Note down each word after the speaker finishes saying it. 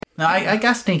No, I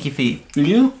got stinky feet. Do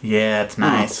you? Yeah, it's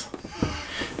nice.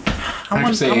 I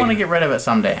want to get rid of it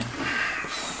someday.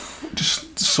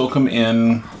 Just soak them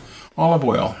in olive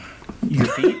oil. Your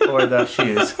feet or the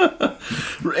shoes?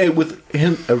 With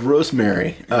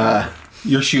rosemary.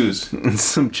 Your shoes. And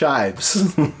some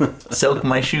chives. Soak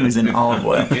my shoes in olive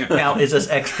oil. Now, is this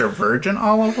extra virgin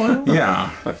olive oil?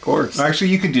 Yeah. Of course.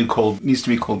 Actually, you could do cold. Needs to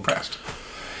be cold pressed.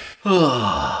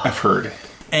 I've heard.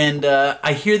 And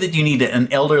I hear that you need an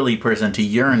elderly person to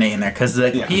urinate in there because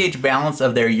the pH balance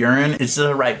of their urine is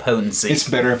the right potency. It's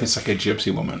better if it's like a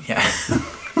gypsy woman. Yeah.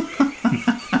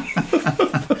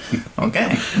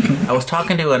 Okay. I was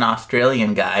talking to an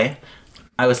Australian guy.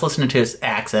 I was listening to his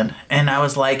accent, and I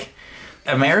was like,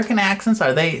 American accents,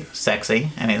 are they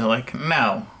sexy? And he's like,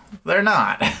 no, they're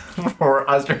not for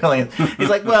Australians. He's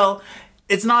like, well,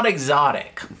 it's not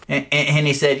exotic. And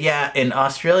he said, yeah, and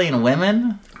Australian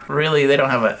women, really, they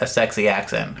don't have a sexy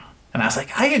accent. And I was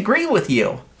like, I agree with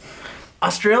you.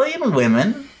 Australian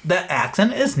women, that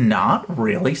accent is not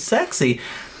really sexy.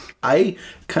 I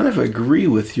kind of agree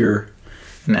with your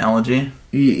analogy.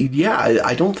 Yeah,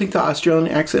 I don't think the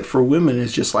Australian accent for women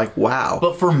is just like wow.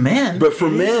 But for men,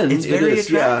 it's very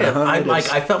attractive. Yeah,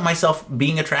 I felt myself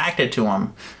being attracted to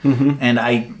them, and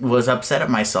I was upset at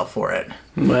myself for it.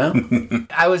 Well,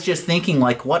 I was just thinking,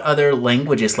 like, what other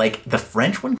languages, like the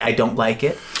French one? I don't like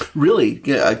it. Really?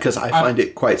 Yeah, because I find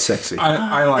it quite sexy.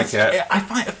 I like it. I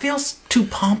find it feels too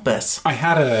pompous. I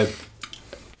had a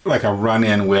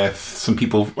run-in with some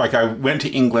people. Like, I went to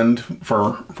England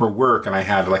for work, and I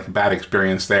had like a bad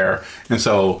experience there. And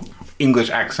so English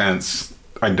accents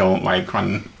I don't like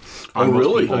on most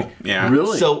really? people. Yeah.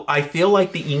 Really? So I feel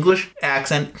like the English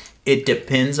accent, it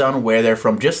depends on where they're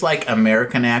from. Just like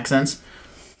American accents,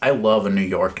 I love a New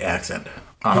York accent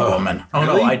on a woman. Oh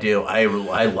really? no, I do. I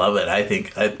love it. I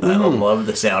think I love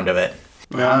the sound of it.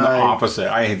 I'm the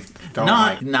opposite. I don't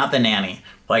like. Not the nanny.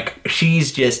 Like,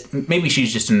 she's just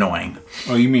annoying.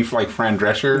 Oh, you mean for like Fran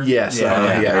Drescher? Yes.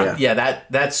 Yeah,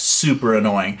 that's super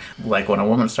annoying. Like, when a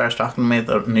woman starts talking to me with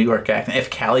a New York accent, if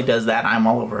Callie does that, I'm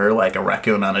all over her like a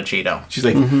raccoon on a Cheeto. She's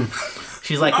like,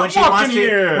 She's like, when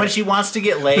she wants to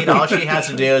get laid, all she has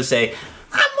to do is say,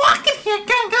 I'm walking here,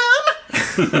 Gun.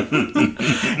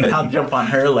 And I'll jump on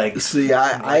her legs. See,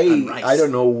 I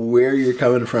don't know where you're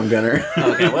coming from, Gunnar.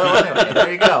 Okay, well, anyway,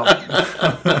 there you go.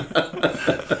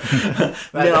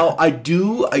 Now,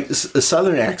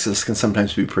 Southern accents can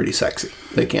sometimes be pretty sexy.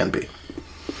 They can be.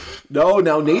 No,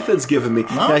 now Nathan's giving me.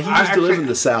 Now, he used to live in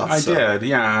the South. I did,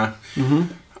 yeah.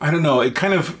 Mm-hmm. I don't know. It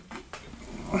kind of...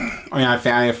 I mean, I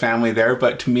have family there,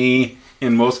 but to me,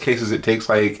 in most cases, it takes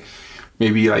like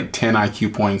maybe like 10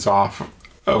 IQ points off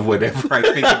of whatever I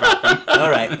think about them. All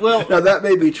right. Well, now that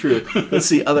may be true. Let's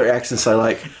see other accents I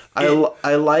like.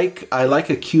 I like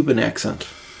a Cuban accent.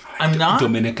 I'm not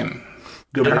Dominican.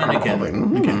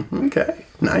 Okay,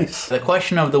 nice. The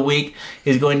question of the week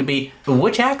is going to be,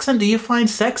 which accent do you find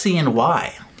sexy and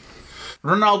why?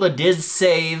 Ronaldo did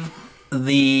save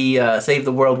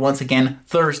the world once again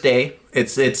Thursday.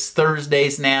 It's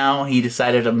Thursdays now. He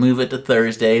decided to move it to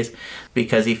Thursdays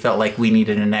because he felt like we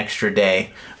needed an extra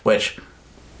day, which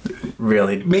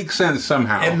really makes sense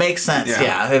somehow. It makes sense,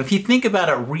 yeah. If you think about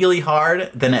it really hard,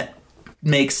 then it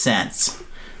makes sense.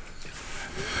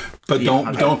 But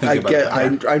don't think about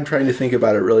it. I'm trying to think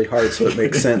about it really hard so it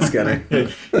makes sense, Gunnar.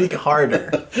 Think harder.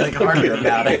 Think harder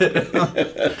about it.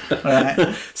 All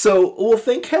right. So, well,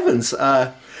 thank heavens.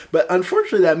 But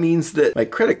unfortunately, that means that my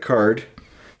credit card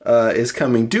is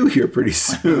coming due here pretty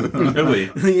soon.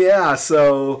 Really? Yeah.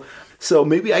 So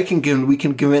maybe we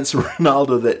can convince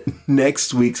Ronaldo that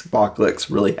next week's apocalypse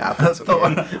really happens. Thor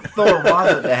wants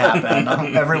it to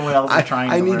happen. Everyone else is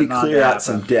trying. I need to clear out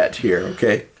some debt here.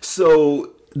 Okay.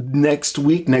 So next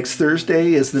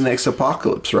Thursday is the next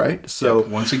apocalypse, right? So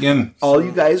once again, all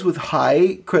you guys with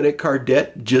high credit card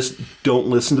debt, just don't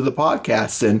listen to the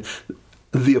podcast and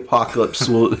the apocalypse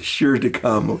will sure to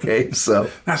come, okay? So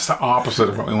that's the opposite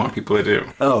of what we want people to do.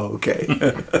 Oh, okay.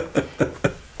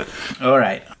 All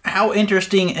right. How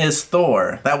interesting is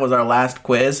Thor? That was our last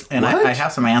quiz, and I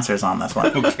have some answers on this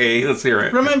one. Okay, let's hear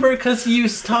it. Remember, because you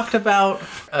talked about,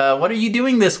 what are you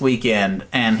doing this weekend?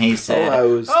 And he said,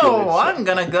 I'm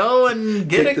going to go and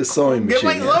get my sewing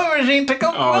machine to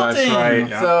go quilting. That's right.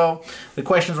 Yeah. So the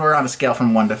questions were on a scale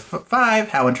from 1 to 5.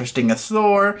 How interesting is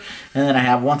Thor? And then I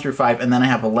have 1 through 5, and then I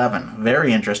have 11.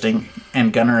 Very interesting.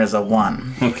 And Gunnar is a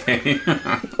 1. Okay.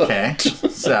 Okay.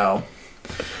 So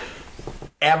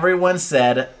everyone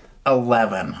said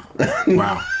 11.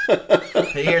 Wow.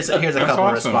 Here's a couple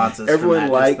of responses. Everyone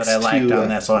likes that I liked on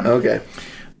this one. Okay.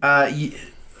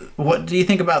 what do you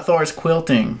think about Thor's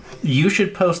quilting? You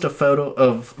should post a photo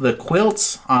of the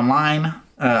quilts online.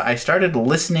 I started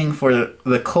listening for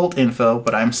the cult info,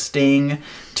 but I'm staying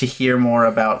to hear more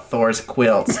about Thor's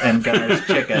quilts and Gunner's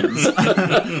chickens.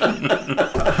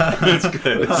 That's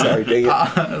good. Sorry, dang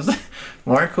it.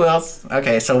 More quilts.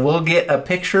 Okay, so we'll get a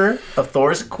picture of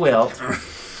Thor's quilt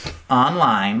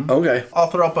online. Okay. I'll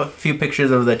throw up a few pictures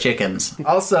of the chickens.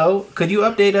 Also, could you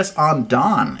update us on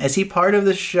Don? Is he part of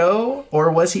the show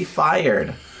or was he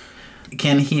fired?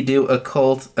 Can he do a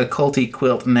culty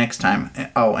quilt next time?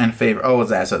 Oh, in favor. Oh,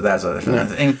 that's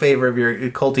in favor of your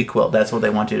culty quilt. That's what they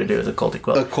want you to do is a culty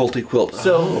quilt. A culty quilt.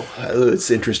 So it's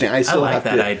interesting. I still like have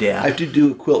that idea. I have to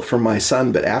do a quilt for my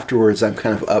son, but afterwards I'm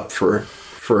kind of up for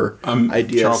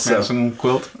ideas. Charles Manson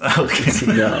quilt. Okay.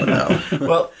 No.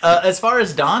 Well, as far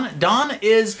as Don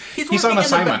is He's on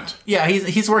assignment.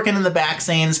 He's working in the back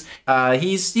scenes.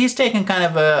 He's taking kind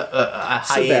of a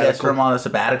hiatus Sabbatical. from all the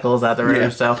sabbaticals out there.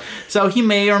 Yeah. So he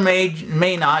may or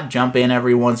may not jump in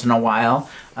every once in a while.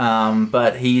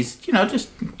 But he's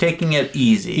just taking it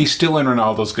easy. He's still in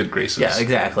Ronaldo's good graces. Yeah,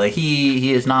 exactly.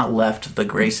 He has not left the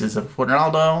graces of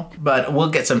Ronaldo. But we'll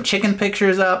get some chicken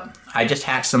pictures up. I just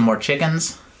hatched some more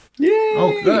chickens. Yay!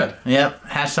 Oh, good. Yep,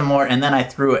 hatched some more, and then I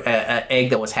threw an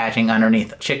egg that was hatching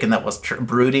underneath a chicken that was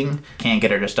brooding. Can't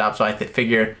get her to stop, so I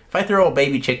figure if I throw a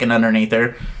baby chicken underneath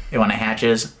her, and when it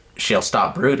hatches, she'll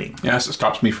stop brooding. Yes, it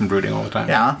stops me from brooding all the time.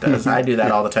 Yeah, it does. I do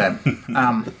that all the time.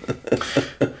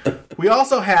 We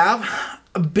also have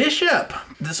Bishop.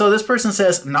 So this person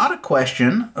says, not a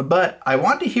question, but I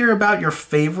want to hear about your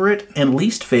favorite and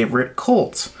least favorite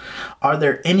cults. Are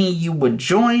there any you would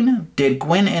join? Did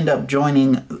Gwen end up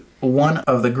joining one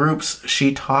of the groups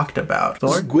she talked about?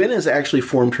 Thor? Gwen has actually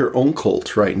formed her own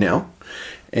cult right now,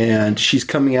 and she's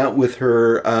coming out with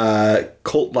her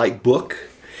cult-like book.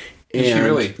 Is she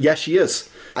really? Yeah, she is.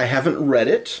 I haven't read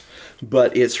it,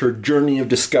 but it's her journey of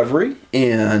discovery,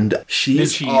 and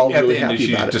she's all really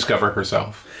happy about it. Discover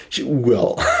herself?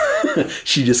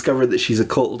 She discovered that she's a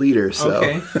cult leader. So.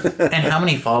 Okay. And how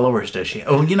many followers does she?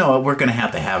 Oh, you know what? We're going to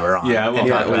have her on. Yeah, and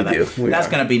talk about we that. do. That's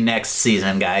going to be next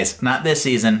season, guys. Not this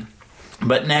season.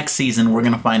 But next season, we're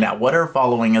going to find out what her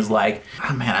following is like.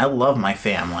 Oh, man, I love my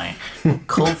family.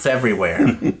 Cults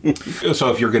everywhere. So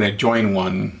if you're going to join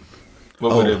one,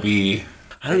 what would it be?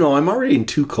 I don't know. I'm already in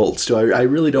 2 cults, so I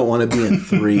really don't want to be in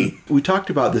 3. We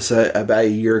talked about this about a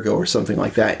year ago or something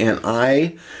like that, and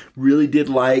I really did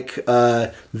like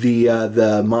the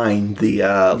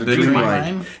Dream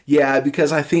Mine. Yeah,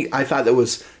 because I thought that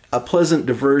was a pleasant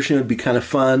diversion. It'd be kind of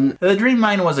fun. The Dream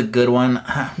Mine was a good one.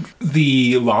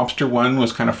 The lobster one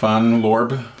was kind of fun.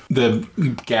 Lorb. The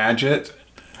gadget.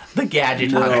 The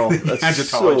gadget. No, that's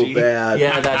so Gadgetology. bad.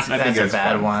 Yeah, that's a it's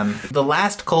bad fun. one. The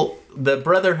last cult, the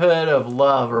Brotherhood of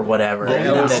Love or whatever. The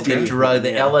LSD.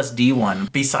 The LSD one.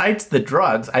 Besides the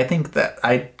drugs, I think that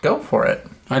I'd go for it.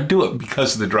 I'd do it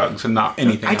because of the drugs and not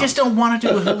anything I just don't want to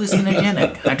do a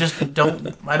hallucinogenic.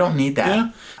 I don't need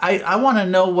that. Yeah. I want to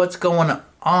know what's going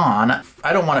on.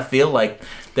 I don't want to feel like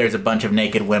there's a bunch of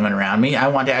naked women around me. I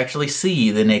want to actually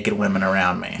see the naked women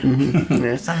around me.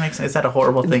 Does that make sense? Is that a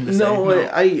horrible thing to say? No,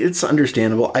 it's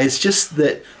understandable. It's just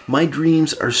that my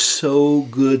dreams are so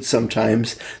good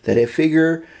sometimes that I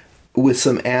figure with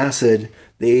some acid,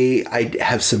 I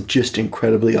have some just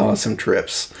incredibly awesome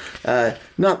trips.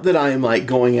 Not that I'm like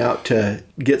going out to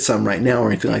get some right now or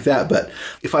anything like that, but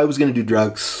if I was going to do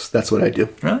drugs, that's what I do.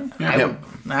 Really? Yeah.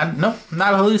 Nope,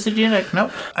 not a hallucinogenic.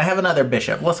 Nope. I have another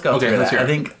Bishop. Let's go through let's that. hear it. I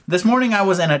think this morning I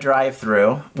was in a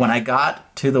drive-thru. When I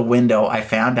got to the window, I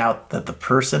found out that the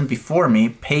person before me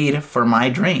paid for my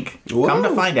drink. Whoa. Come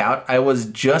to find out, I was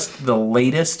just the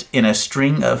latest in a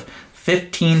string of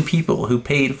 15 people who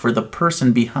paid for the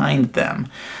person behind them.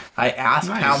 I asked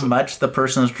how much the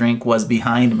person's drink was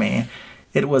behind me.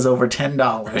 It was over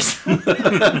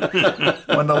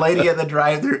 $10. When the lady at the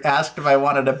drive-thru asked if I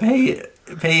wanted to pay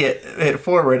it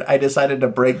forward, I decided to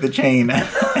break the chain and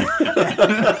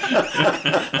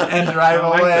drive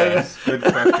away. That. Good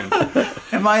question.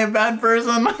 Am I a bad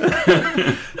person?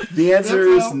 The answer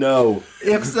is no.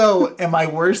 If so, am I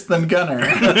worse than Gunner?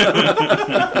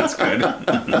 That's good.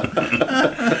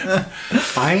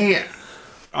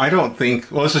 I don't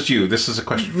think. Well, this is you. This is a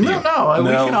question for you. No, we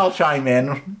can all chime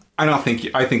in. I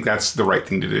think that's the right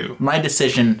thing to do. My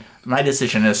decision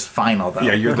is final, though.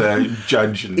 Yeah, you're the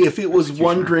judge. And If it was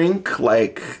one drink,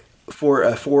 like for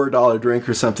a $4 drink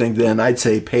or something, then I'd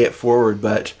say pay it forward.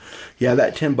 But yeah,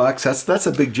 that $10, that's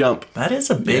a big jump. That is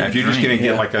a big if you're just drink. going to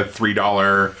get like a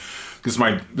 $3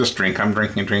 Because this drink, I'm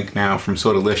drinking a drink now from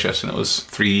Sodalicious, and it was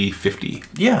 $3.50.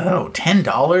 Yeah,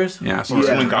 $10? Yeah, so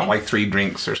someone got like 3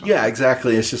 drinks or something. Yeah,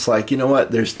 exactly. It's just like, you know what?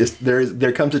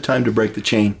 There comes a time to break the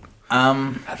chain.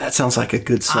 That sounds like a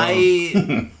good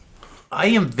song. I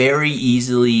am very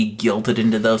easily guilted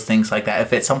into those things like that.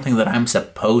 If it's something that I'm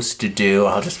supposed to do,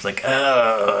 I'll just be like,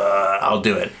 I'll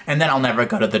do it. And then I'll never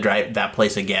go to that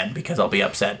place again because I'll be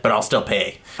upset, but I'll still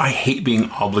pay. I hate being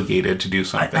obligated to do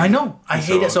something. I know. I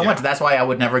hate it so much. That's why I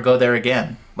would never go there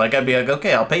again. Like, I'd be like,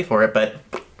 okay, I'll pay for it, but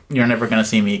you're never going to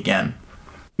see me again.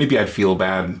 Maybe I'd feel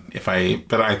bad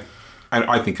but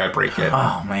I think I'd break it.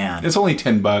 Oh, man. It's only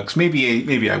 $10.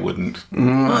 Maybe I wouldn't. I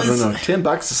don't know.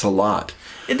 $10 is a lot.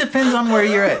 It depends on where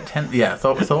you're at.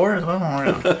 Thor? I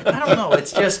don't know.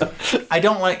 It's just, I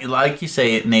don't like you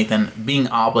say, Nathan, being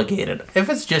obligated. If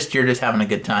it's just you're just having a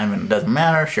good time and it doesn't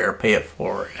matter, sure, pay it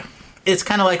forward. It's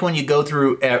kind of like when you go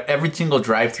through every single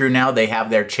drive-through now, they have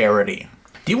their charity.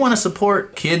 Do you want to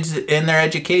support kids in their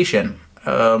education?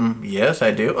 Yes,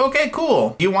 I do. Okay,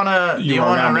 cool. Do you want to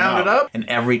round it up? And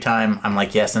every time I'm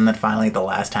like, yes. And then finally the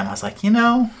last time I was like,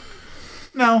 no,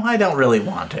 I don't really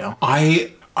want to.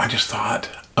 I just thought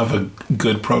of a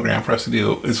good program for us to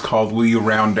do. It's called Will You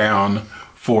Round Down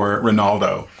for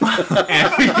Ronaldo?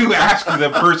 And you ask the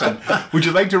person, would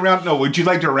you like to round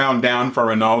down for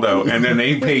Ronaldo? And then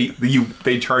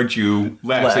they charge you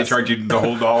less. They charge you the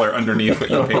whole dollar underneath what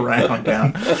you pay. Round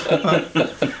down.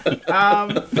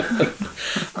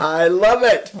 I love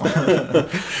it.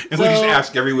 And we just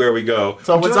ask everywhere we go.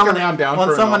 So when someone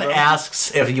Ronaldo?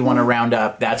 asks if you want to round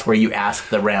up, that's where you ask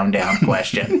the round down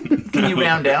question. Can you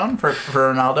round down for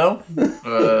Ronaldo?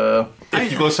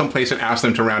 If you go someplace and ask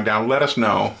them to round down, let us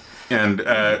know. And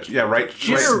write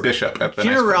Bishop at the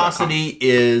generosity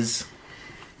is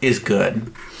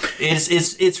good.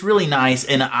 It's really nice,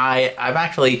 and I've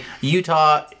actually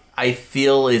Utah. I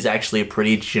feel is actually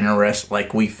pretty generous.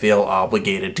 Like, we feel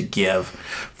obligated to give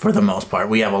for the most part.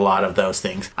 We have a lot of those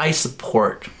things. I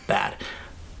support that.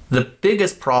 The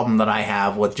biggest problem that I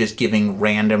have with just giving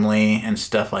randomly and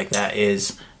stuff like that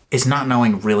is not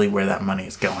knowing really where that money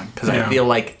is going. Because I feel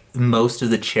like most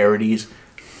of the charities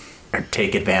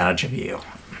take advantage of you.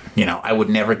 You know, I would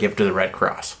never give to the Red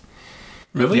Cross.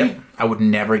 Really? Yep. I would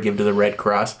never give to the Red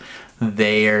Cross.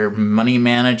 Their money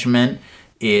management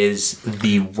is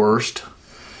the worst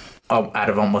out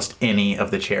of almost any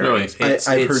of the charities. Really?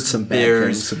 I've heard some bad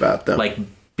things about them. Like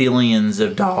billions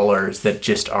of dollars that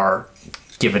just are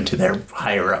given to their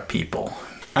higher up people.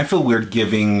 I feel weird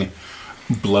giving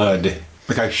blood.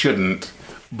 Like, I shouldn't,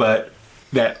 but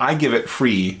that I give it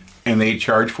free and they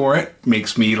charge for it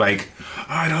makes me like,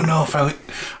 I don't know if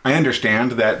I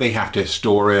understand that they have to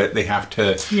store it, they have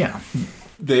to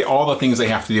all the things they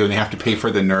have to do, and they have to pay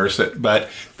for the nurse, but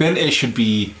then it should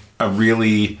be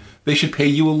they should pay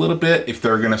you a little bit if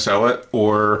they're going to sell it,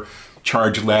 or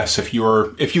charge less if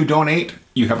you donate.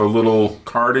 You have a little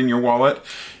card in your wallet,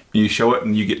 you show it,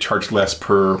 and you get charged less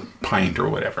per pint or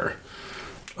whatever.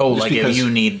 Oh, just like if you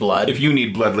need blood? If you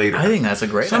need blood later. I think that's a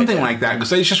great Something idea. like that,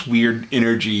 because it's just weird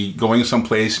energy going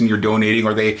someplace and you're donating,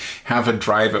 or they have a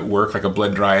drive at work, like a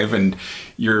blood drive, and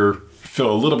you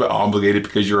feel a little bit obligated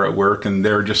because you're at work and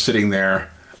they're just sitting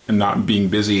there and not being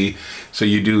busy. So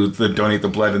you donate the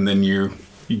blood, and then you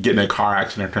get in a car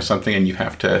accident or something and you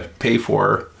have to pay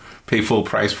full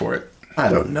price for it. I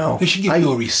don't know. They should give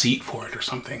you a receipt for it or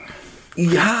something.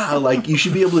 Yeah, like you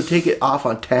should be able to take it off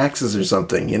on taxes or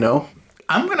something, you know?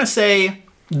 I'm going to say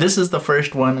this is the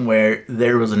first one where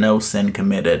there was no sin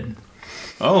committed.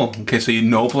 Oh, okay, so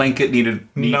no blanket need to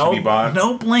be bought?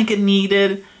 No blanket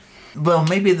needed. Well,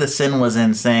 maybe the sin was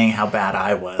in saying how bad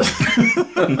I was.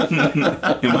 Am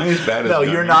I as bad as No,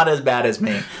 you're not as bad as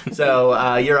me.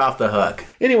 So you're off the hook.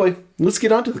 Anyway, let's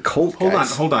get on to the cult,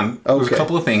 guys. Hold on. Okay. There's a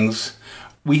couple of things.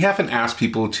 We haven't asked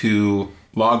people to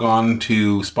log on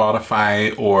to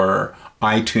Spotify or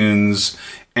iTunes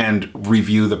and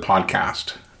review the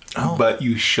podcast. Oh. But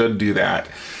you should do that,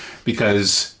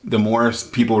 because the more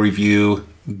people review,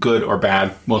 good or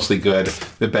bad, mostly good,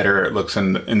 the better it looks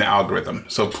in the algorithm.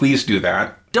 So please do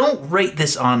that. Don't rate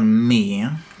this on me.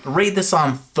 Rate this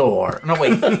on Thor. No,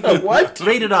 wait. What?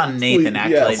 Rate it on Nathan,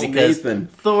 actually, Yes, because Nathan.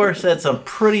 Thor said some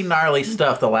pretty gnarly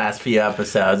stuff the last few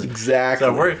episodes. Exactly.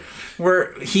 So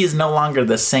he's no longer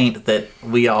the saint that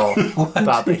we all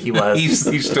thought that he was.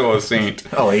 He's still a saint.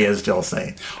 Oh, he is still a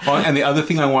saint. Oh, and the other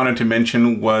thing I wanted to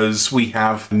mention was we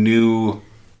have new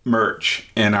merch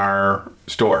in our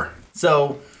store.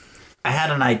 So I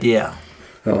had an idea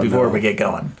before we get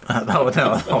going. Oh,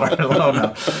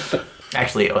 no.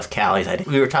 Actually, it was Callie's idea.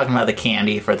 We were talking about the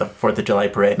candy for the 4th of July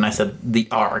parade, and I said the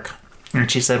Ark. And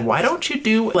she said, why don't you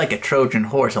do like a Trojan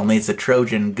horse, only it's a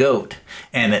Trojan goat,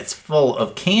 and it's full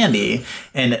of candy,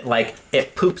 and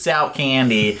it poops out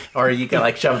candy, or you can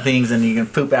like shove things and you can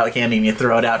poop out candy and you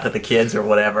throw it out to the kids or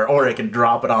whatever, or it can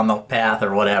drop it on the path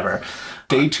or whatever.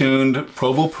 Stay tuned.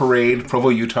 Provo Parade, Provo,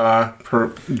 Utah,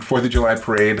 4th of July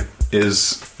Parade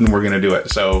is when we're going to do it.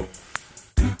 So,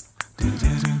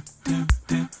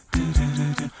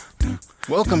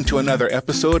 welcome to another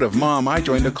episode of Mom, I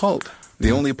Joined a Cult,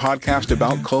 the only podcast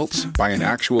about cults by an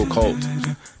actual cult.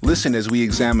 Listen as we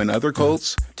examine other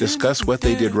cults, discuss what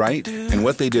they did right and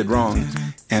what they did wrong,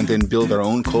 and then build our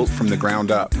own cult from the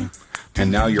ground up. And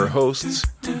now your hosts,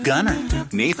 Gunner.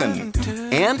 Nathan,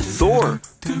 And Thor.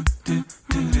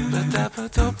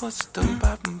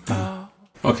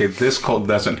 Okay, this cult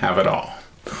doesn't have it all.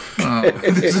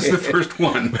 This is the first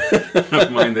one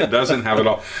of mine that doesn't have it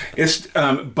all.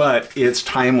 But it's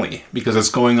timely because it's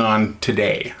going on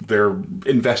today. They're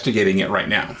investigating it right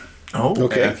now. Oh,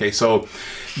 Okay. Okay, so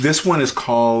this one is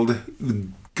called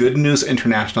Good News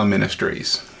International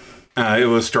Ministries. It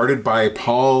was started by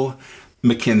Paul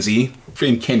McKenzie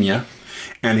in Kenya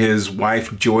and his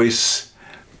wife Joyce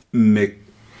Mwikamba.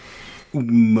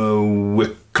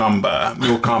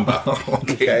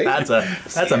 Okay. That's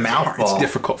a mouthful. It's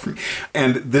difficult for me.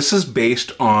 And this is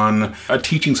based on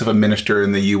teachings of a minister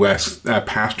in the U.S.,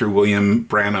 Pastor William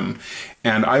Branham.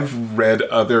 And I've read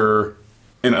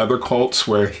in other cults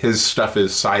where his stuff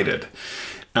is cited.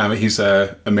 He's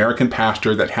an American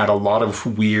pastor that had a lot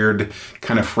of weird,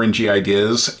 kind of fringy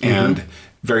ideas and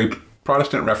very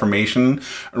Protestant Reformation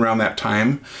around that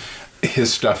time.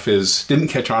 His stuff didn't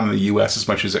catch on in the U.S. as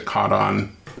much as it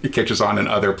catches on in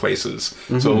other places.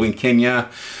 So in Kenya,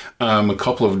 a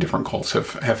couple of different cults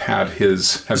have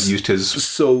used his.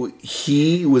 So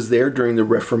he was there during the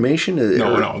Reformation?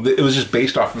 No. It was just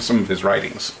based off of some of his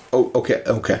writings. Oh, okay.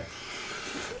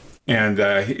 And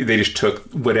they just took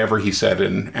whatever he said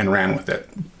and ran with it.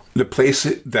 The place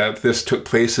that this took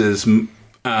place is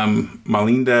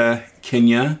Malinda,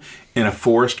 Kenya, in a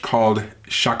forest called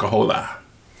Shakahola.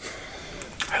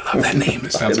 I love that name.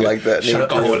 It sounds like that name.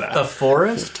 Shakahola. The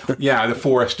forest? Yeah, the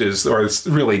forest it's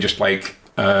really just like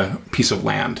a piece of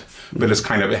land, but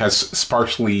it has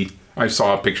sparsely. I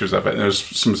saw pictures of it. And there's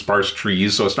some sparse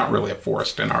trees, so it's not really a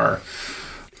forest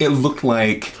It looked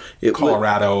like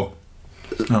Colorado.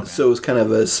 So it was kind of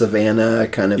a savanna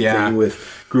kind of thing with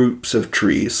groups of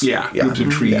trees. Yeah, groups of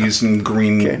trees and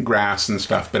green grass and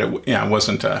stuff, but it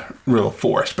wasn't a real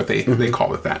forest, but they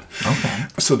called it that. Okay.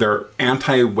 So they're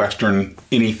anti-Western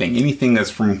anything that's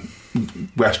from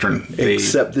Western.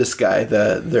 Except this guy.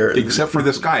 Except for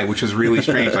this guy, which is really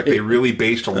strange. Like they really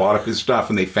based a lot of his stuff,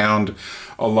 and they found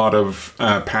a lot of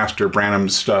Pastor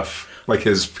Branham's stuff, like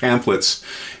his pamphlets,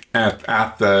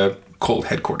 at the cult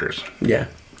headquarters. Yeah.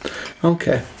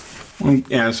 Okay.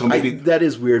 Yeah, so maybe that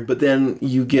is weird, but then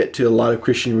you get to a lot of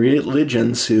Christian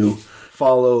religions who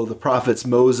follow the prophets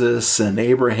Moses and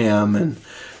Abraham and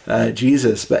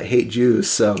Jesus, but hate Jews.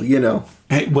 So,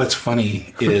 Hey, what's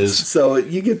funny is so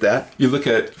you get that. You look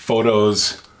at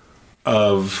photos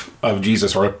of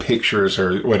Jesus or pictures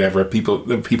or whatever people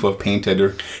have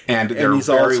painted, and they're he's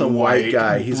very also a white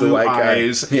guy. He's blue a white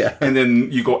eyes, guy. Yeah. And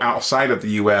then you go outside of the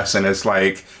U.S. and it's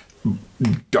like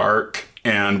dark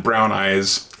and brown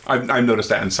eyes. I've noticed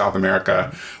that in South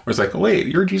America, where it's like, wait,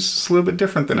 your Jesus is a little bit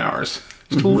different than ours.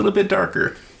 Just a little bit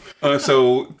darker.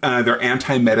 So they're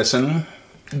anti-medicine.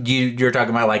 You're talking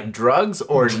about like drugs,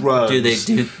 or Drugs.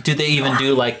 do they even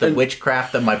do like the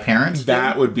witchcraft that my parents do?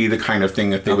 That would be the kind of thing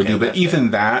that they would do, but that's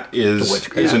even that The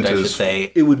witchcraft, isn't I should as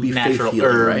say. It would be natural faith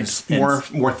healing, herbs.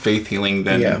 right? more faith healing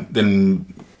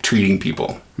than treating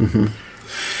people.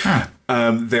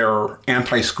 They're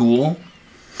anti-school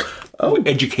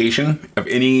education of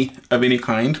any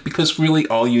kind, because really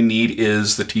all you need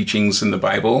is the teachings in the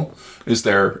Bible is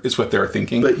what they're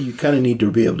thinking. But you kind of need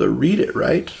to be able to read it,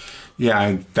 right?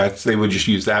 Yeah, they would just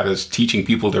use that as teaching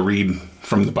people to read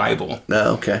from the Bible.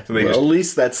 Oh, okay. So At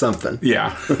least that's something.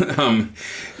 Yeah.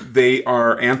 They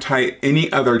are anti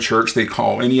any other church. They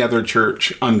call any other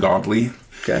church ungodly.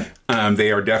 Okay.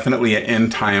 They are definitely at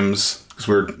end times, because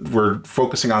we're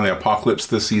focusing on the apocalypse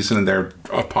this season, and they're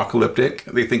apocalyptic.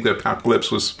 They think the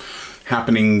apocalypse was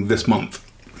happening this month.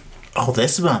 Oh,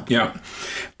 this month. Yeah.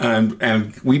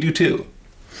 And we do too.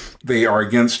 They are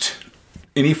against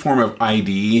any form of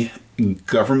ID,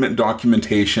 government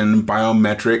documentation,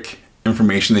 biometric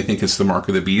information. They think it's the mark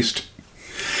of the beast.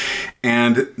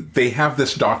 And they have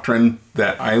this doctrine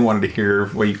that I wanted to hear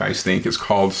what you guys think. It's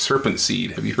called serpent seed.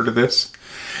 Have you heard of this?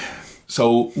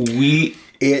 So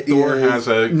Thor has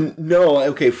a... No,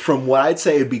 okay, from what I'd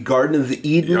say, it'd be Garden of the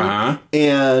Eden,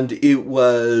 and it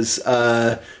was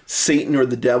Satan or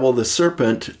the devil, the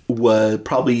serpent,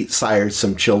 probably sired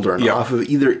some children off of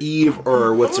either Eve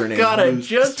or what's her name? Got it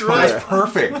just right. That's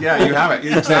perfect. Yeah, you have it.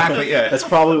 Exactly it. That's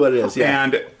probably what it is,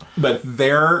 yeah. But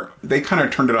they kind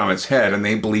of turned it on its head, and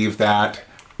they believe that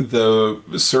the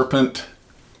serpent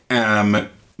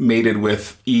mated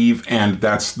with Eve, and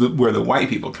that's where the white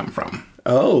people come from.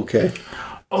 Oh, okay.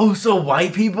 Oh, so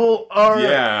white people are...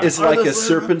 Yeah. It's like a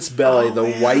serpent's belly,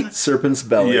 white serpent's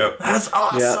belly. Yep. That's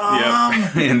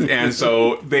awesome. Yep. And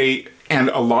so they... And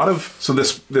a lot of... So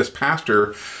this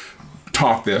pastor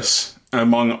taught this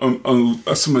among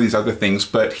some of these other things,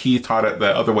 but he taught it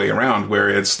the other way around, where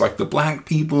it's like the black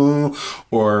people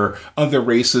or other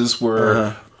races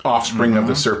were offspring of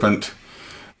the serpent.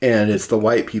 And it's the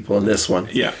white people in this one.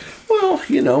 Yeah. Well,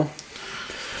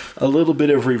 a little bit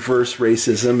of reverse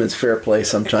racism is fair play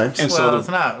sometimes. And Well, it's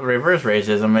not reverse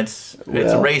racism. It's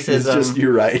racism.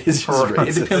 You're right. It's just racism.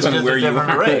 It depends on where you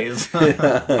are. Race.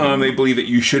 They believe that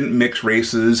you shouldn't mix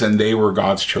races, and they were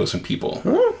God's chosen people.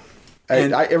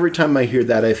 I every time I hear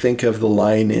that, I think of the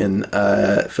line in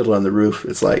Fiddler on the Roof.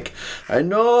 It's like, I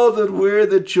know that we're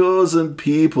the chosen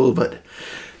people, but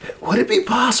would it be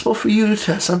possible for you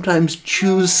to sometimes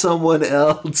choose someone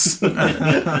else?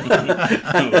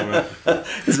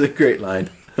 It's a great line.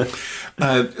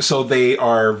 So they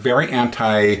are very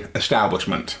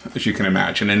anti-establishment, as you can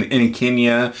imagine. And in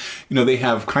Kenya, they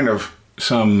have kind of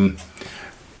some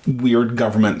weird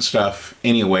government stuff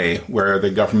anyway, where the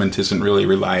government isn't really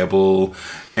reliable.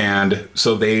 And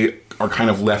so they are kind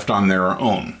of left on their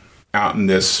own out in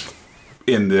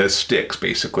the sticks,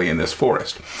 basically, in this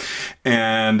forest.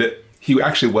 And he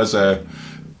actually was a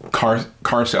car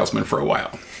salesman for a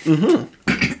while.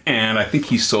 Mm-hmm. And I think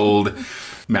he sold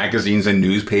magazines and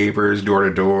newspapers door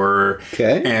to door.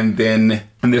 Okay. And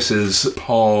this is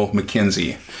Paul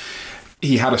McKenzie.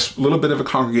 He had a little bit of a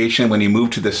congregation when he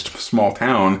moved to this small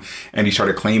town, and he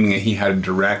started claiming that he had a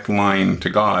direct line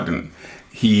to God, and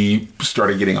he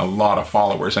started getting a lot of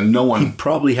followers, and no one... He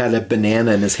probably had a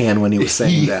banana in his hand when he was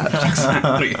saying that.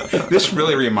 Exactly. This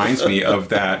really reminds me of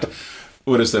that...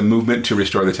 What is the movement to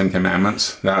restore the Ten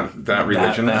Commandments? That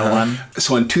religion? That one.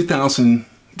 So in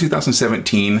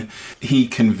 2017, he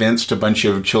convinced a bunch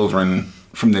of children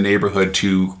from the neighborhood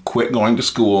to quit going to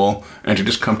school and to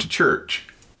just come to church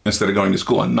instead of going to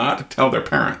school, and not to tell their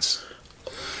parents.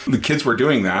 The kids were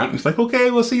doing that. It's like, okay,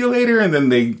 we'll see you later. And then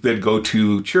they'd go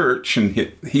to church,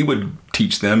 and he would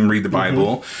teach them, read the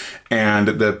Bible. Mm-hmm. And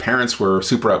the parents were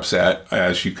super upset,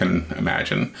 as you can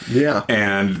imagine. Yeah.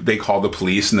 And they called the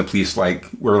police, and the police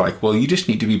were like, well, you just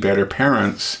need to be better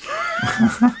parents.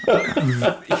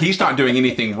 He's not doing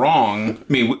anything wrong. I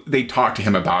mean, they talked to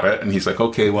him about it, and he's like,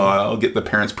 okay, well, I'll get the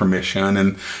parents' permission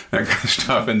and that kind of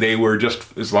stuff. And they were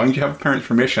just, as long as you have the parents'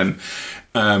 permission.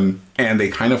 And they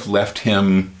kind of left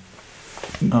him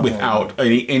without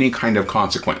any kind of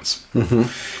consequence. Mm-hmm.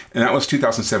 And that was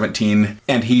 2017.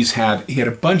 And he had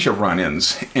a bunch of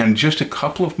run-ins. And just a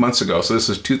couple of months ago, so this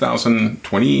is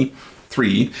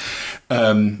 2023,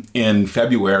 in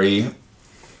February,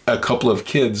 a couple of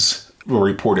kids were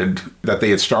reported that they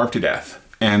had starved to death.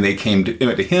 And they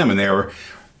went to him, and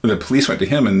the police went to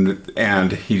him,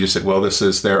 and he just said, well,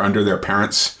 they're under their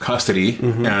parents' custody.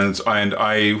 Mm-hmm. And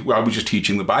I was just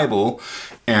teaching the Bible,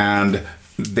 and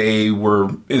they were,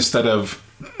 instead of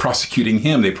prosecuting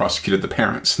him, they prosecuted the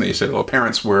parents. And they said, well,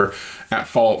 parents were at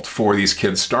fault for these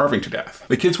kids starving to death.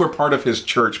 The kids were part of his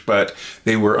church, but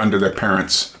they were under their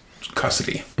parents'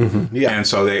 custody. Mm-hmm. Yeah. And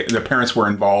so the parents were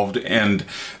involved, and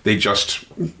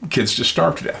kids just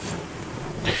starved to death.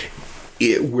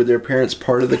 Were their parents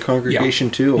part of the congregation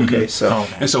too? Okay,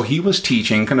 mm-hmm. And so he was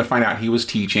teaching, kind of find out he was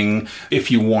teaching, if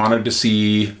you wanted to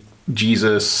see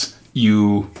Jesus,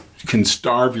 you can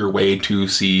starve your way to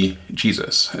see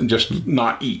Jesus and just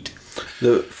not eat.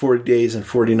 The 40 days and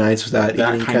 40 nights without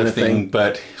that eating kind of thing.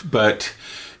 But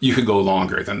you could go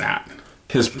longer than that.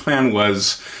 His plan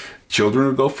was children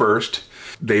would go first,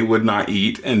 they would not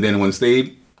eat, and then once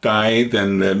they die,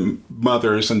 then the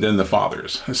mothers, and then the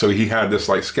fathers. So he had this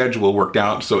schedule worked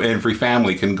out so every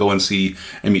family can go and see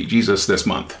and meet Jesus this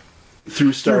month.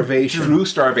 Through starvation. Through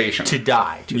starvation. To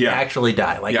die. To actually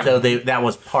die. So that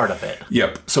was part of it.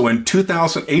 Yep. So in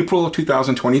April of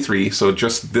 2023, so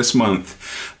just this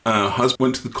month, husband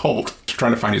went to the cult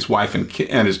trying to find his wife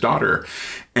and his daughter,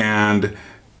 and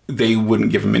they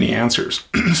wouldn't give him any answers.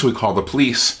 So he called the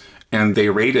police. And they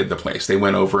raided the place. They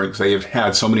went over because they have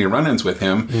had so many run-ins with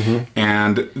him. Mm-hmm.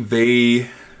 And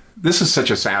this is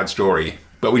such a sad story,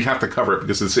 but we have to cover it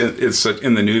because it's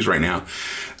in the news right now.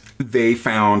 they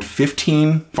found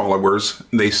 15 followers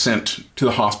they sent to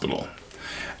the hospital.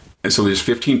 And so there's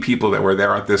 15 people that were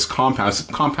there at this compound. This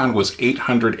compound was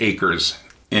 800 acres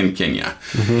in Kenya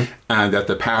that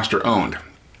the pastor owned.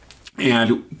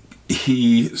 And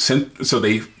he sent, so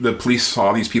the police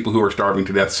saw these people who were starving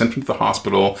to death, sent them to the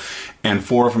hospital, and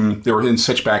 4 of them, they were in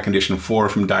such bad condition, 4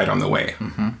 of them died on the way.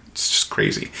 It's just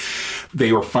crazy.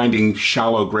 They were finding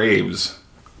shallow graves,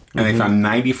 and they found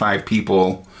 95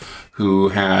 people who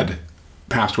had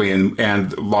passed away, and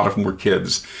a lot of them were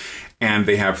kids. And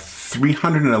they have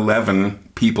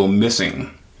 311 people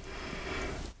missing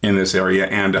in this area,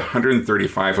 and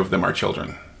 135 of them are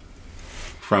children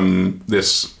from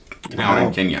this town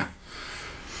in Kenya.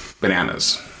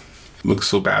 Bananas. Looks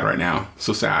so bad right now.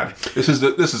 So sad. This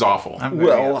is awful.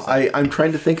 Well, I'm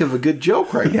trying to think of a good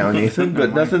joke right now, Nathan,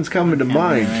 but nothing's coming to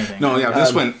mind. No, yeah,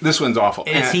 this one's awful.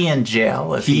 Is he in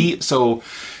jail? So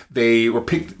they were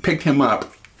picked him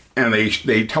up, and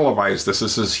they televised this.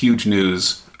 This is huge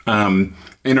news,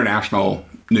 international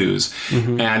news,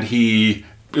 and he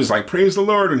is like, praise the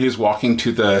Lord, and he's walking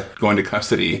going to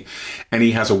custody, and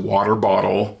he has a water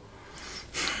bottle.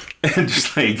 And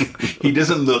just like, he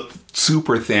doesn't look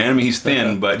super thin. I mean, he's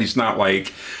thin, but he's not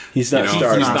like... He's not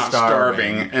starving. He's not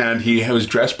starving. And he was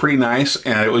dressed pretty nice.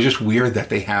 And it was just weird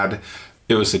that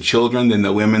it was the children, then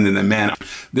the women, then the men.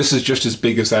 This is just as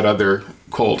big as that other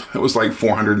cult. It was like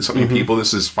 400 and something people.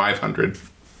 This is 500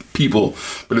 people.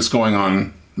 But it's going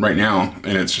on right now,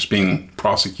 and it's just being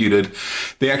prosecuted.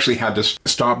 They actually had to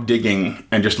stop digging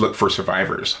and just look for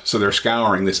survivors. So they're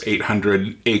scouring this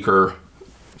 800-acre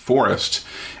forest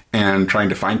and trying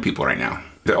to find people right now.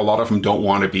 A lot of them don't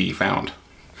want to be found.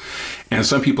 And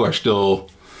some people are still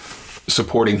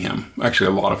supporting him. Actually,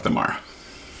 a lot of them are.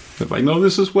 They're like, no,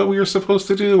 this is what we were supposed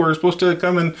to do. We're supposed to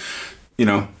come and,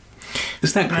 isn't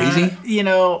that crazy?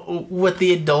 With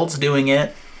the adults doing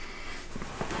it,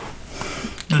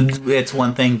 it's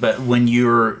one thing, but when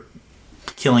you're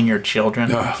killing your children,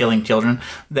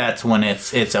 that's when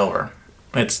it's over.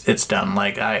 It's done.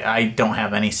 Like, I don't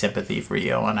have any sympathy for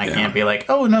you, and I can't be like,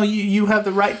 oh no, you have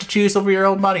the right to choose over your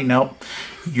own body. Nope,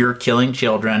 you're killing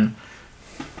children.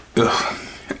 Ugh.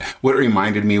 What it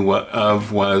reminded me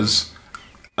was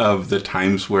of the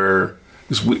times where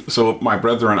so my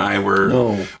brother and I were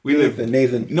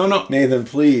Nathan. No, Nathan,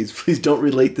 please don't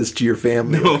relate this to your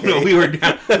family. No,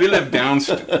 we lived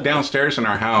downstairs in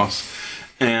our house,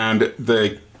 and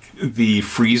the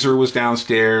freezer was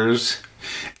downstairs,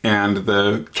 and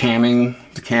the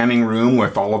canning room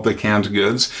with all of the canned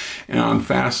goods, and on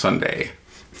Fast Sunday.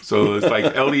 So it's like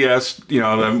LDS,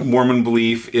 the Mormon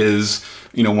belief is,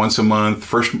 once a month,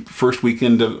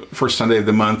 first Sunday of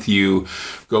the month, you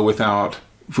go without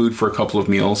food for a couple of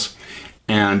meals.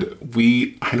 And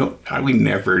we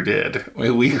never did.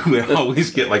 We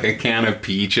always get like a can of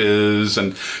peaches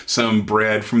and some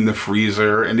bread from the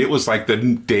freezer, and it was like the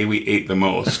day we ate the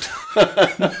most.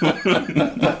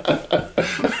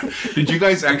 Did you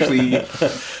guys actually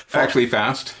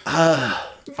fast on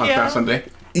Fast Sunday?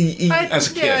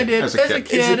 As a kid, I did. As a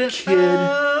kid,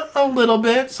 a little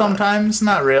bit. Sometimes,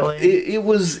 not really. It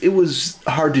was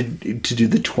hard to do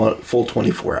the full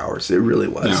 24 hours. It really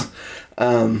was.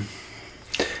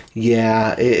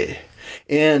 Yeah.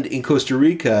 And in Costa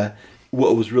Rica,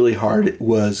 what was really hard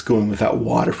was going without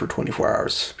water for 24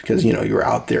 hours because, you were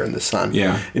out there in the sun.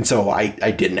 Yeah. And so I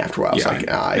didn't after a while. I was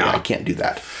I can't do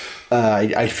that.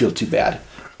 I feel too bad.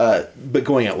 But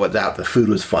going out without the food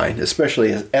was fine,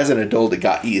 especially as an adult, it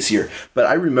got easier. But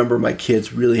I remember my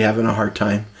kids really having a hard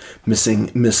time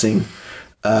missing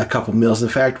a couple meals. In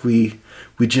fact, we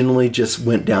generally just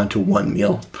went down to one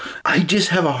meal. I just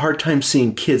have a hard time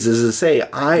seeing kids, as I say,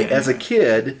 as a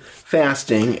kid,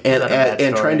 fasting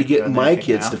and trying to get my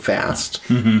kids to fast.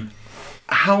 Mm-hmm.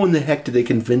 How in the heck do they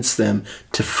convince them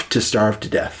to starve to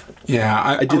death?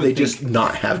 Yeah, they just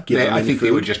not have given them I think food?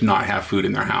 they would just not have food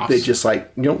in their house. They just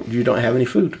like, you don't have any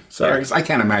food. Sorry. Yeah, I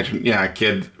can't imagine a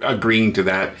kid agreeing to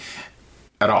that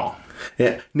at all.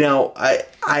 Yeah. Now, I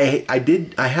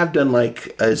have done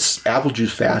like apple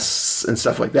juice fasts and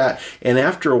stuff like that. And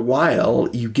after a while,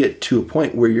 you get to a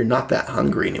point where you're not that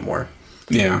hungry anymore.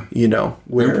 Yeah.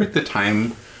 Remember the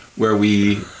time where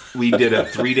we did a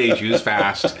 3-day juice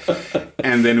fast,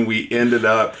 and then we ended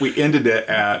it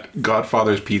at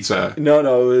Godfather's Pizza.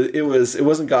 No, it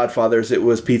wasn't Godfather's. It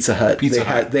was Pizza Hut.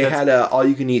 They had a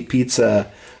all-you-can-eat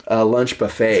pizza lunch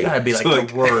buffet. It's gotta be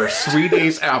the worst. 3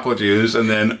 days apple juice, and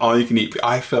then all-you-can-eat.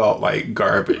 I felt like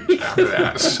garbage after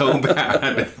that. So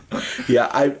bad. Yeah,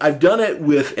 I've done it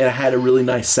and I had a really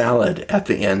nice salad at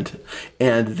the end,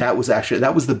 and that was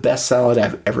the best salad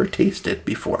I've ever tasted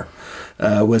before.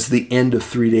 was the end of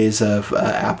 3 days of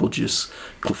apple juice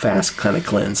fast kind of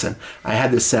cleanse. And I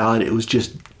had this salad. It was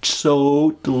just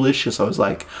so delicious. I was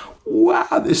like, wow,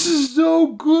 this is so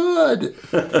good.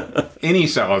 Any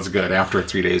salad's good after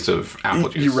 3 days of apple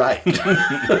juice. You're right.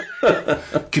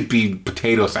 Could be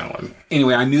potato salad.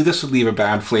 Anyway, I knew this would leave a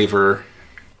bad flavor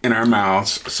in our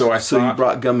mouths, so So you thought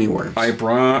brought gummy worms. I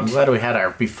brought. I'm glad we had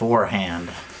our beforehand.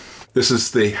 This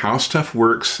is the How Stuff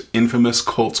Works infamous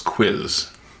Colts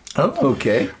quiz. Oh,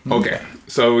 Okay. Okay,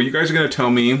 so you guys are going to tell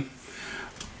me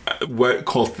what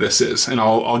cult this is, and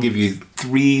I'll give you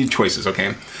 3 choices,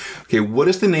 okay? Okay, what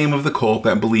is the name of the cult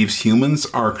that believes humans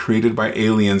are created by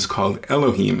aliens called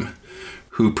Elohim,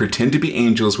 who pretend to be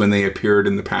angels when they appeared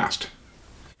in the past?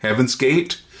 Heaven's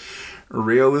Gate,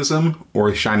 Realism,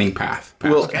 or Shining Path?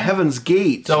 Well, Heaven's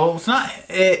Gate so it's not.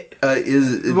 It,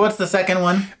 is... what's the second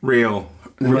one? Realism.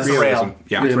 Real.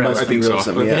 Yeah, It must I be think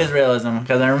realism, so. yeah. It is realism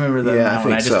because I remember the. Yeah, I one.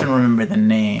 think I just so. didn't remember the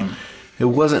name. It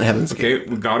wasn't Heaven's Gate. Okay,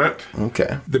 we got it.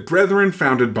 Okay. The Brethren,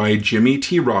 founded by Jimmy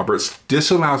T. Roberts,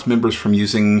 disallows members from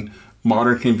using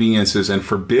modern conveniences and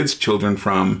forbids children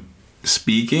from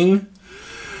speaking,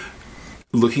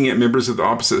 looking at members of the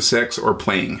opposite sex, or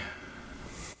playing.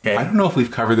 Okay. I don't know if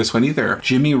we've covered this one either.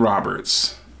 Jimmy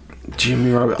Roberts. Jimmy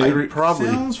Roberts. They Probably.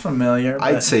 Sounds familiar.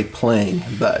 I'd but- say playing,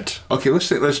 but Okay, let's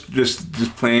just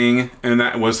playing, and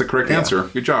that was the correct answer.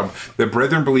 Good job. The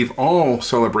Brethren believe all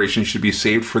celebrations should be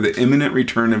saved for the imminent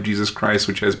return of Jesus Christ,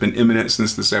 which has been imminent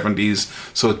since the 70s,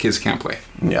 so kids can't play.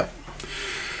 yeah.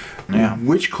 Yeah.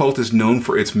 Which cult is known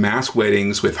for its mass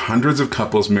weddings with hundreds of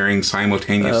couples marrying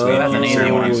simultaneously? That's an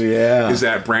easy one. Oh, yeah. Is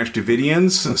that Branch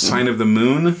Davidians, Sign of the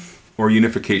Moon, or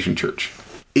Unification Church?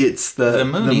 It's the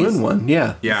Moonies. Moon one,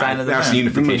 yeah. Yeah, Sign of the that's the Moon.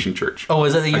 Unification Church. Oh,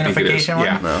 is it the I think it is, Unification one?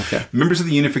 yeah. Oh, okay. Members of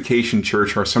the Unification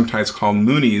Church are sometimes called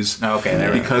Moonies Okay,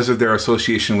 there we go. because of their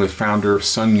association with founder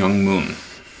Sun Myung Moon.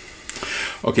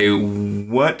 Okay,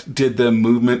 what did the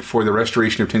movement for the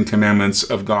restoration of 10 Commandments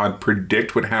of God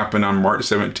predict would happen on March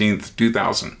 17th,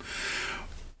 2000?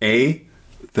 A,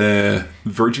 the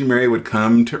Virgin Mary would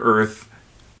come to earth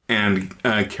and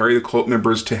carry the cult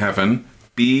members to heaven.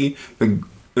 B, the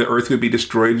earth would be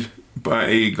destroyed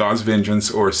by God's vengeance.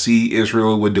 Or C,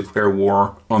 Israel would declare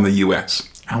war on the U.S.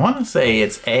 I want to say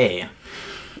it's A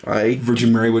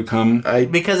Virgin Mary would come.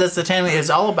 because it's the 10. It's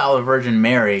all about the Virgin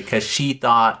Mary because she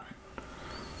thought,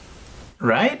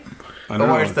 right? I don't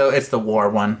Or know. it's the war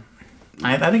one.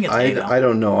 I think it's A though. I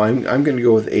don't know. I'm going to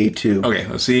go with A2. Okay,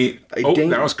 let's see. Oh, dang-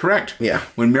 that was correct. Yeah.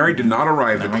 When Mary did not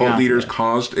arrive, the we cult go. leaders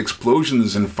caused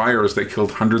explosions and fires that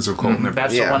killed hundreds of cult members.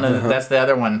 That's Yeah, the one. That's the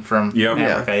other one from Yep.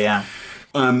 Africa. Yeah.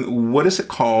 What is it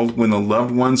called when the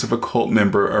loved ones of a cult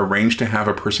member arrange to have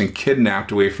a person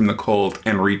kidnapped away from the cult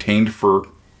and retained for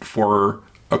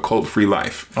a cult-free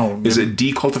life? Oh, is it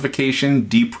decultification,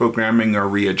 deprogramming, or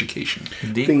re-education? I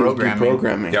think it's Deprogramming.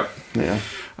 deprogramming. Yep. Yeah.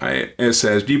 It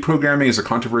says deprogramming is a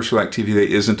controversial activity that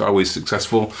isn't always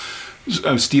successful.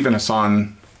 Stephen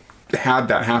Hassan had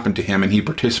that happen to him, and he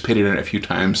participated in it a few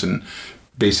times, and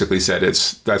basically said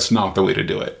that's not the way to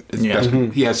do it. It's Yeah. best-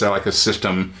 He has like a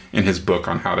system in his book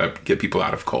on how to get people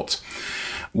out of cults.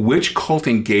 Which cult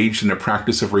engaged in the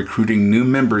practice of recruiting new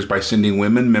members by sending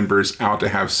women members out to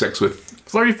have sex with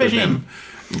Flirty fishing.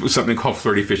 them? Something called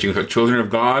flirty fishing. So Children of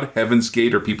God, Heaven's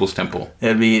Gate, or People's Temple?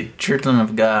 It'd be Children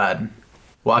of God.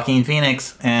 Joaquin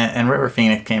Phoenix and River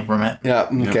Phoenix came from it. Yeah,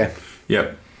 okay.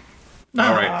 Yep.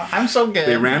 All right. I'm so good.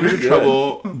 They ran into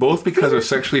trouble both because of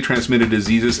sexually transmitted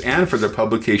diseases and for their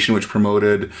publication, which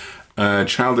promoted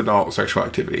child-adult sexual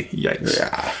activity. Yikes.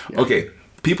 Yeah. Okay.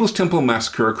 People's Temple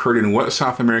Massacre occurred in what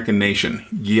South American nation?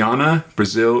 Guyana,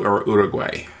 Brazil, or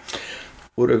Uruguay?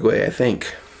 Uruguay, I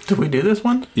think. Did we do this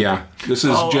one? Yeah. This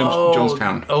is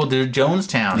Jonestown. Oh, the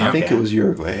Jonestown. I think Okay. it was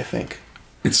Uruguay, I think.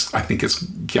 I think it's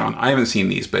Guyana. I haven't seen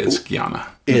these, but it's Guyana.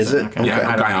 Is it? Okay. Yeah,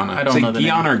 I don't- Guyana. I don't Say know the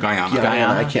Guyana name. or Guyana.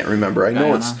 Guyana, I can't remember. I know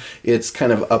Guyana. it's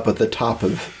kind of up at the top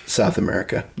of South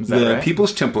America. Is that The right?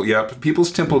 People's Temple, yep.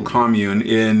 People's Temple commune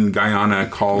in Guyana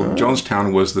called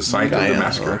Jonestown was the site of the Guyana,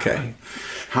 massacre. okay.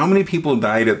 How many people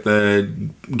died at the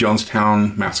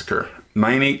Jonestown massacre?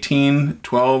 918,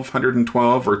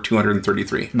 1,212, or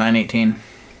 233? 918.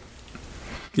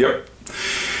 Yep.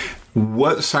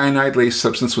 What cyanide-laced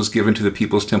substance was given to the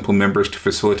People's Temple members to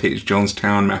facilitate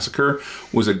Jonestown massacre?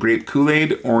 Was it grape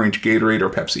Kool-Aid, orange Gatorade, or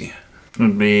Pepsi?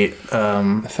 Would be.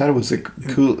 I thought it was a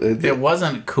cool. It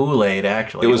wasn't Kool-Aid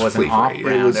actually. It was an Flavor Aid.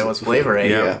 off-brand. It was Flavor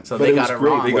Aid. Yeah. So But they it got was it great.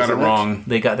 wrong. They got it Wasn't it? wrong.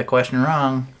 They got the question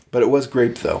wrong. But it was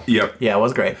grape, though. Yep. Yeah, it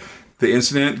was great. The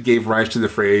incident gave rise to the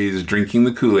phrase drinking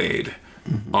the Kool-Aid,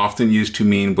 often used to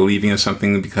mean believing in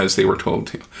something because they were told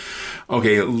to.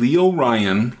 Okay, Leo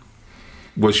Ryan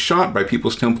was shot by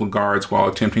People's Temple guards while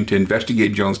attempting to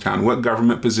investigate Jonestown. What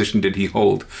government position did he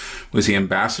hold? Was he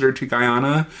ambassador to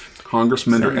Guyana,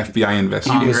 congressman, or FBI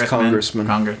investigator? He was congressman.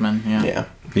 Congressman, yeah. Yeah.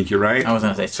 I think you're right. I was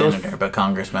going to say senator, but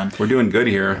congressman. We're doing good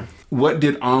here. What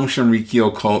did Aum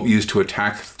Shinrikyo cult use to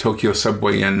attack Tokyo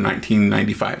subway in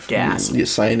 1995? Gas. Yeah,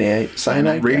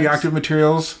 cyanide Radioactive gas.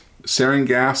 materials, sarin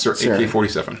gas, or Sarin.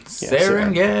 AK-47?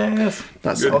 Sarin gas.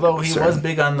 Not sarin. Although he Sarin. was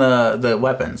big on the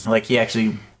weapons. Like, he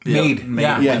actually Made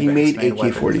weapons, he made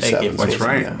weapons. AK-47s. That's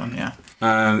right. Yeah.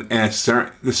 And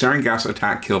the sarin gas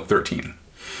attack killed 13.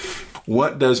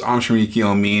 What does Aum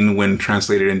Shinrikyo mean when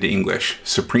translated into English?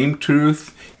 Supreme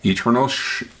truth, eternal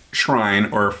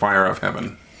shrine, or fire of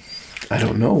heaven? I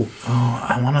don't know. Oh,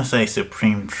 I want to say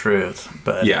supreme truth,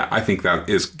 but Yeah, I think that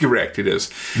is correct. It is.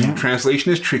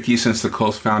 Translation is tricky since the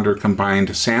cult's founder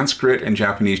combined Sanskrit and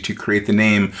Japanese to create the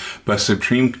name, but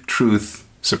supreme truth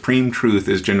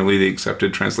is generally the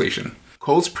accepted translation.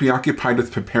 Cults preoccupied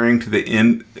with preparing for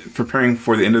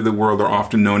the end of the world are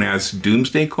often known as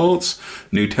doomsday cults,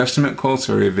 New Testament cults,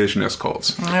 or revisionist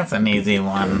cults. that's an easy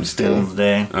one.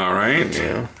 Doomsday. All right.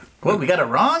 Yeah. What, we got it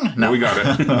wrong? No. We got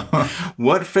it.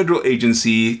 What federal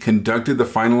agency conducted the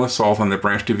final assault on the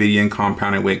Branch Davidian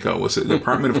compound in Waco? Was it the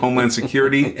Department of Homeland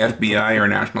Security, FBI, or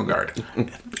National Guard?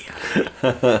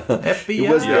 FBI. It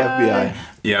was the FBI.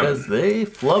 Yeah. Because they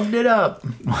flubbed it up.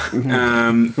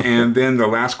 And then the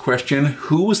last question.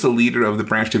 Who was the leader of the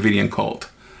Branch Davidian cult?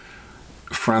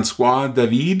 Francois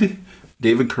David,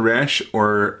 David Koresh,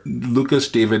 or Lucas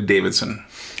David Davidson?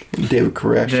 David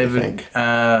Koresh, I think.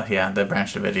 Yeah, the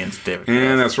Branch Davidians, David.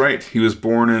 And that's right. He was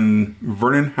born in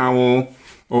Vernon Howell.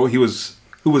 Oh, who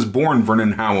was born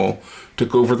Vernon Howell,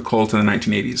 took over the cult in the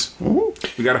 1980s. Ooh.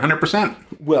 We got 100%.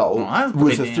 Well, that's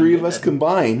with pretty the three damn of us good.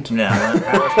 combined, Yeah, well,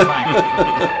 that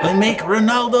was fine. They make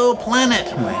Ronaldo Planet.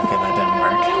 Oh, my God, that didn't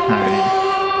work. All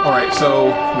right. All right, so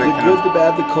the good, the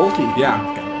bad, the culty.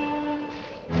 yeah.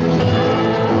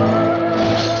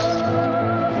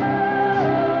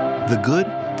 The good,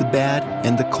 the bad,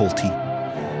 and the culty.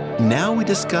 Now we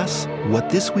discuss what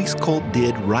this week's cult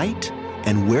did right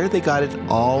and where they got it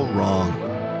all wrong.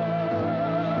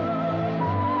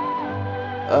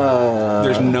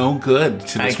 There's no good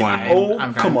to this I- one. Oh,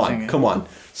 I'm trying come to on, think. come on.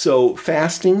 So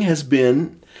fasting has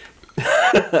been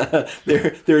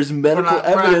there's medical we're not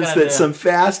evidence gonna that do- some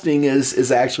fasting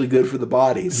is actually good for the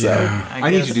body. So I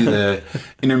need to do the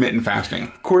intermittent fasting.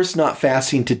 of course not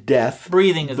fasting to death.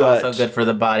 Breathing is but also good for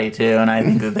the body, too, and I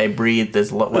think that they breathe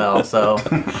as well, so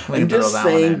we I'm can throw just that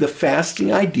one saying in. the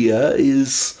fasting idea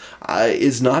is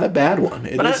not a bad one.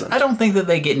 It But isn't. I don't think that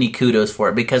they get any kudos for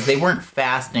it because they weren't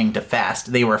fasting to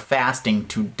fast; they were fasting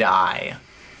to die.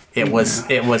 It was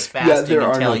fasting there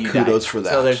are until no you kudos died. for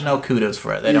that. So there's no kudos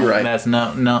for it. They You're don't. right. That's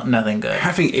nothing good.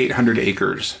 Having 800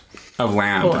 acres of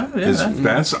land Oh, yeah,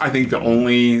 that's I think the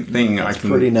only thing I can.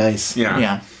 Pretty nice. Yeah.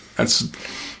 Yeah. That's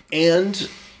And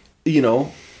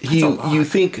you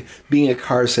think being a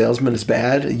car salesman is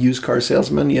bad, a used car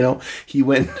salesman, he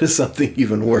went into something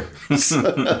even worse.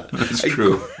 that's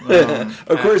true.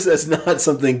 Of course that's not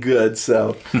something good,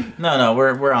 so No,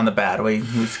 we're on the bad. We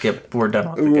skip. We're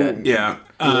done with the good. Yeah.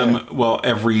 Well,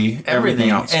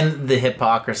 everything else. and the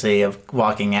hypocrisy of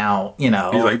walking out. He's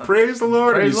like, praise the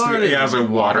Lord. Praise and the Lord, he has a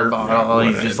water bottle.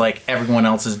 He's just like everyone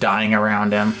else is dying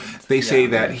around him. They say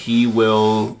that he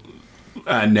will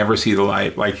never see the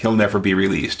light. Like, he'll never be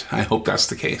released. I hope that's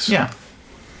the case. Yeah.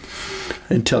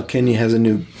 until Kenya has a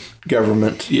new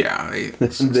government, Yeah, they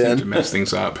seem to mess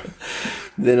things up.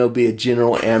 then it'll be a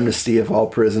general amnesty of all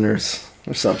prisoners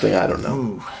or something. I don't know.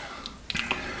 Ooh.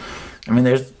 I mean,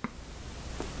 there's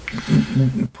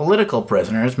political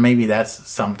prisoners. Maybe that's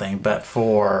something, but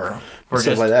for Stuff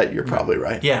just like that, you're probably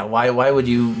right. yeah. Why would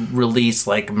you release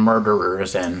like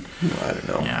murderers and I don't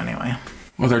know. yeah? Anyway,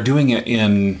 Well, they're doing it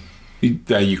in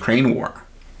the Ukraine war.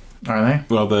 are they?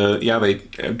 Well, they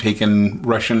have taken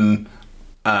Russian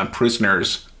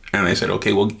prisoners, and they said,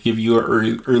 okay, we'll give you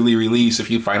an early release if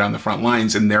you fight on the front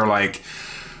lines. And they're like,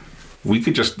 we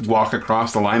could just walk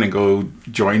across the line and go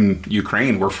join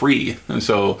Ukraine. We're free. And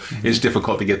so it's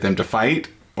difficult to get them to fight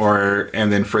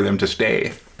and then for them to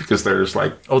stay because there's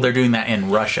like, Oh, they're doing that in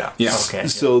Russia. Yeah. Okay.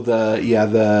 So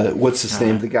the what's his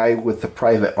name? The guy with the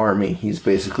private army. He's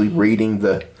basically raiding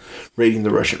the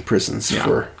Russian prisons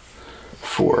Yeah.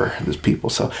 for those people.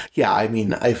 So yeah, I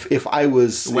mean, if I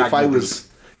was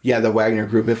the Wagner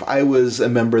Group. If I was a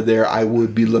member there, I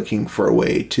would be looking for a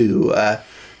way to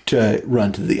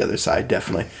run to the other side.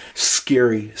 Definitely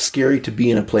scary to be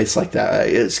in a place like that.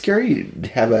 It's scary to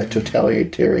have a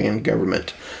totalitarian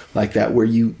government like that where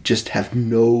you just have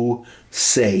no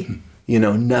say.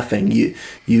 Nothing.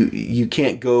 You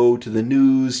can't go to the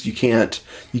news. You can't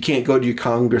go to your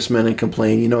congressman and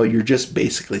complain. You're just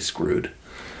basically screwed.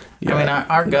 I mean,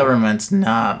 our government's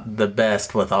not the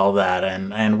best with all that,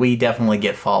 and we definitely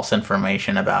get false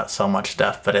information about so much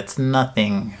stuff, but it's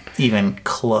nothing even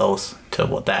close to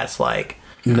what that's like.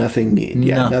 Nothing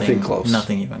close.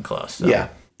 Nothing even close. So. Yeah.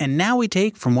 And now we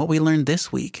take from what we learned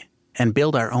this week and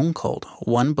build our own cult,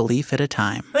 one belief at a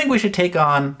time. I think we should take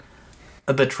on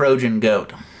the Trojan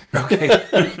goat. Okay.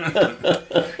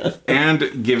 and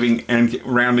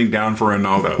rounding down for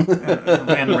Ronaldo.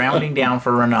 And rounding down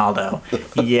for Ronaldo.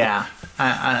 Yeah.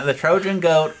 The Trojan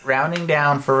goat rounding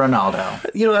down for Ronaldo.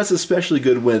 That's especially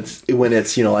good when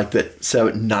it's like the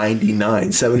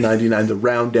 $7.99, the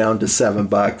round down to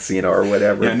 $7, or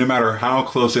whatever. Yeah, no matter how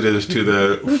close it is to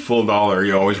the full dollar,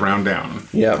 you always round down.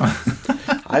 Yeah.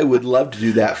 I would love to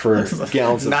do that for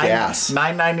gallons of gas.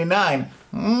 $9.99.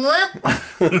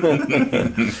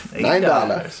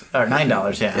 $9 or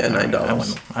 $9, yeah. Yeah,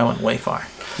 $9. I went way far.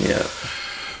 Yeah.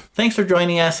 Thanks for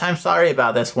joining us. I'm sorry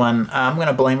about this one. I'm going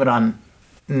to blame it on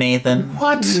Nathan.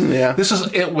 What? Yeah. This is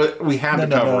it. We had to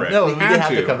cover it. No, we didn't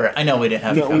have to cover it. I know we didn't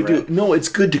have to cover we do. it. No, it's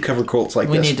good to cover cults like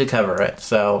We this. need to cover it,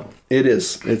 so It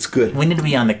is. It's good. we need to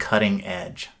be on the cutting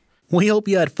edge. We hope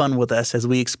you had fun with us as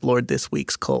we explored this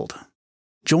week's cult.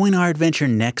 Join our adventure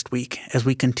next week as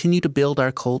we continue to build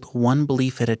our cult one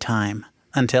belief at a time.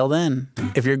 Until then,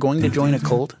 if you're going to join a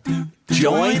cult,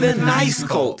 Join the nice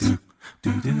cult.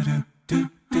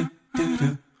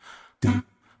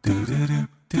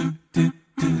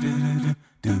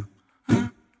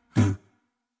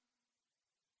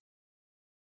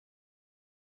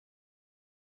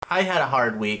 I had a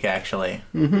hard week, actually.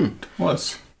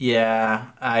 Was. Yeah,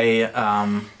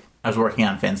 I was working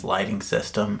on Finn's lighting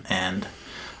system, and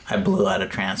I blew out a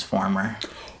transformer.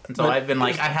 And so I've been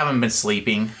I haven't been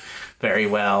sleeping very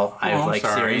well. I'm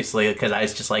sorry. Seriously, because I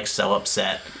was just so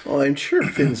upset. Well, I'm sure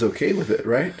Finn's okay with it,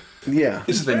 right? Yeah.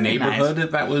 Is it the neighborhood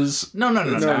that was? No.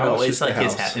 it's It's just like the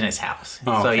his house. in his house.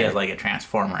 Oh, So he okay. has a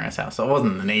transformer in his house. So it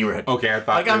wasn't the neighborhood. Okay, I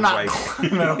thought I'm it not was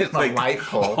climbing up it's a light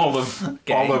pole. all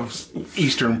of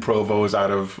Eastern Provo is out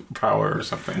of power or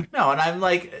something. No, and I'm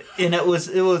and it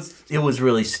was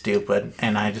really stupid,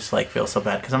 and I just feel so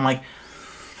bad because I'm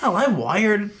hell, I've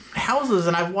wired houses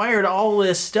and I've wired all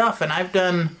this stuff, and I've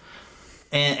done.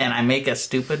 And I make a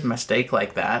stupid mistake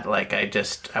like that.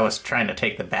 I was trying to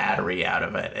take the battery out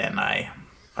of it, and I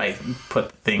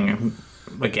put the thing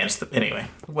against the... Anyway,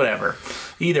 whatever.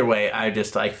 Either way, I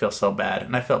feel so bad.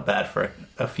 And I felt bad for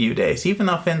a few days. Even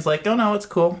though Finn's oh, no, it's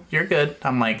cool. You're good.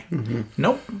 I'm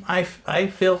nope, I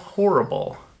feel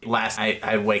horrible. Last night,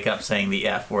 I wake up saying the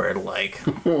F word, all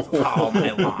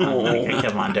night long. I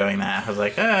kept on doing that. I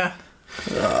was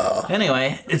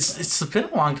Anyway, it's been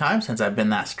a long time since I've been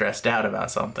that stressed out about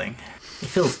something. It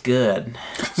feels good.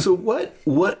 So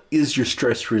what is your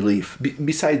stress relief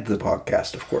besides the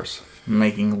podcast, of course?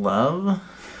 Making love?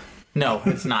 No,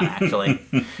 it's not actually.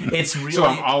 It's really. So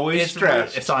I'm always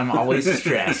stressed. So I'm always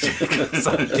stressed because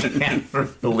I can't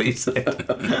release it.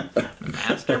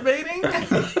 Masturbating?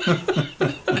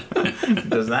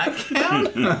 Does that count?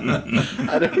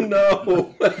 I don't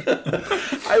know.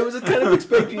 I was kind of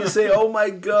expecting you to say, "Oh, my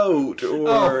goat,"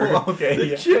 or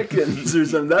the chickens, or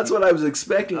something. That's what I was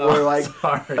expecting. Or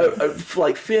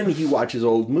Sorry. Finn, he watches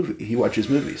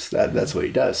movies. That's what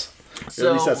he does. Or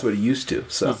at least that's what he used to.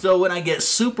 So when I get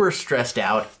super stressed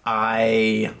out,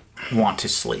 I want to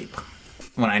sleep.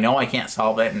 When I know I can't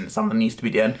solve it and something needs to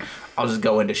be done, I'll just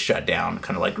go into shutdown,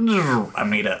 kind of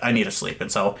I need to sleep.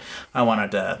 And so I wanted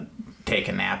to take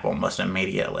a nap almost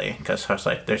immediately because I was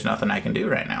there's nothing I can do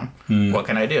right now. What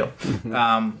can I do?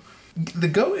 The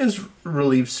goat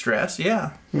relieves stress,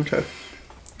 yeah. Okay.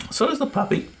 So does the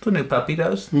puppy. The new puppy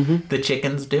does. The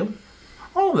chickens do.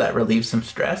 All of that relieves some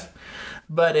stress.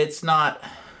 But it's not...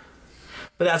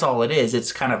 But that's all it is.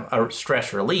 It's kind of a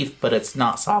stress relief, but it's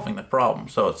not solving the problem.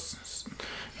 So it's...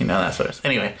 that's what it is.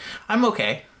 Anyway, I'm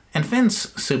okay. And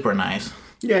Finn's super nice.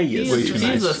 Yeah, he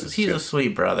is. He's a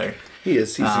sweet brother. He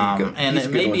is. He's a good, and he's a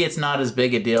good maybe one. it's not as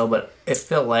big a deal, but it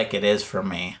felt like it is for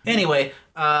me. Anyway,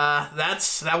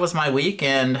 that was my week,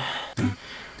 and...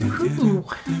 Ooh.